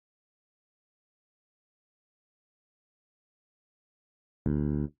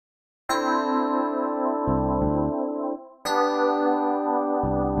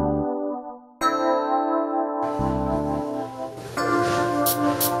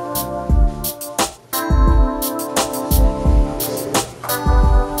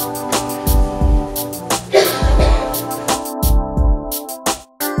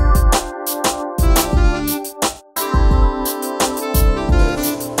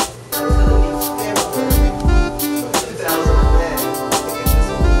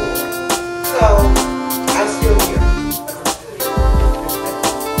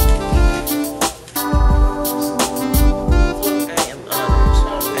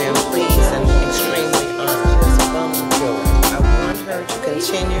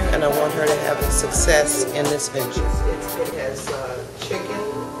And I want her to have success in this venture. It has chicken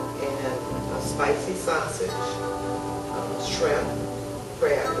and a spicy sausage, shrimp,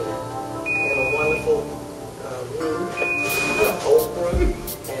 crab, and a wonderful roux, okra,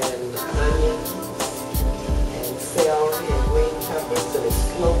 and onion, and celery, and green peppers, and it's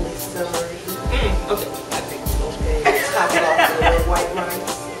slowly simmered. Okay. Okay, top it off with a little white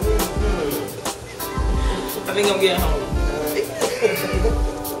rice. I think I'm getting home.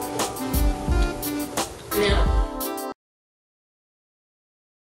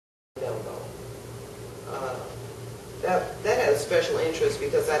 That had a special interest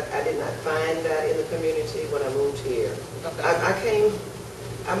because I did not find that in the community when I moved here. Okay.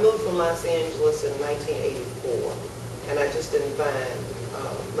 I moved from Los Angeles in 1984, and I just didn't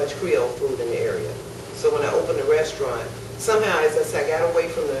find much Creole food in the area. So when I opened the restaurant, somehow, as I said, I got away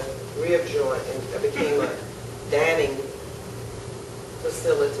from the rib joint and I became a dining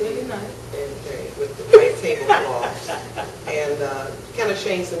facility with the white tablecloths, and kind of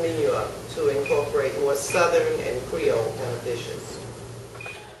changed the menu up to incorporate more Southern and Creole kind of dishes.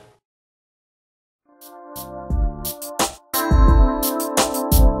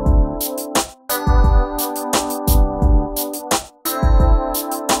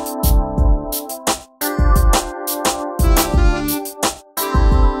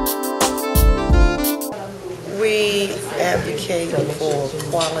 We advocate for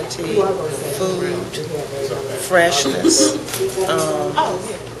quality food, freshness,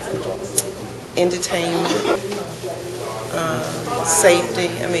 entertainment, safety.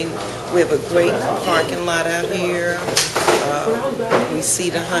 I mean, we have a great parking lot out here. We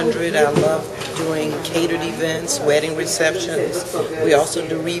seat 100. I love doing catered events, wedding receptions. We also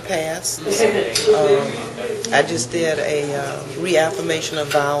do repasts. I just did a reaffirmation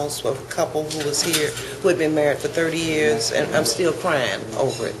of vows of a couple who was here, who had been married for 30 years, and I'm still crying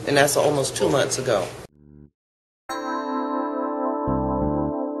over it, and that's almost 2 months ago.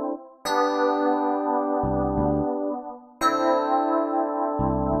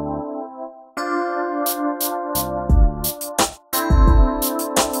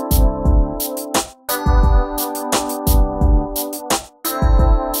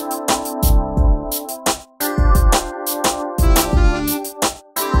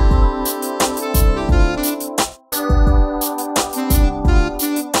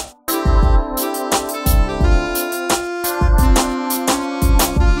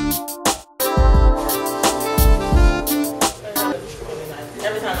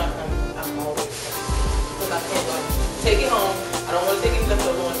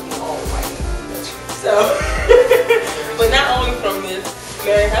 But not only from this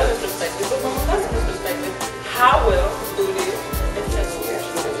Mary Helen's perspective, but from a customer's perspective, how well food is and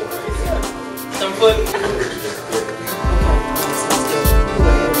some food.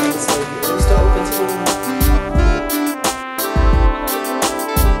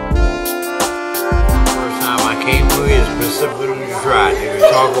 First time I came through here specifically to try it. We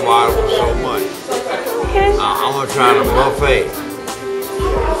talk about it so much. I'm going to try the buffet.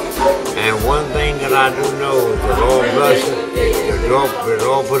 And one thing that I do know is the Lord bless it, the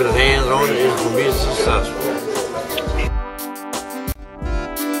Lord put his hands on it, it's going to be successful.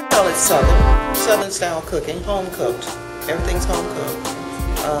 We call it Southern style cooking, home cooked. Everything's home cooked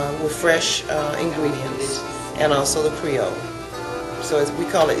with fresh ingredients, and also the Creole. So we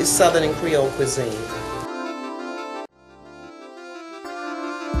call it's Southern and Creole cuisine.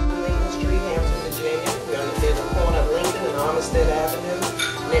 Lincoln Street Hampton, Virginia. We're on the corner of Lincoln and Armistead Avenue.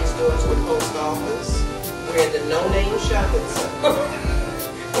 Next door to the post office. We're in the no-name shopping center.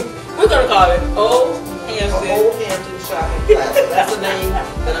 We're going to call it Old Hampton. Old Hampton Shopping Plaza. That's the name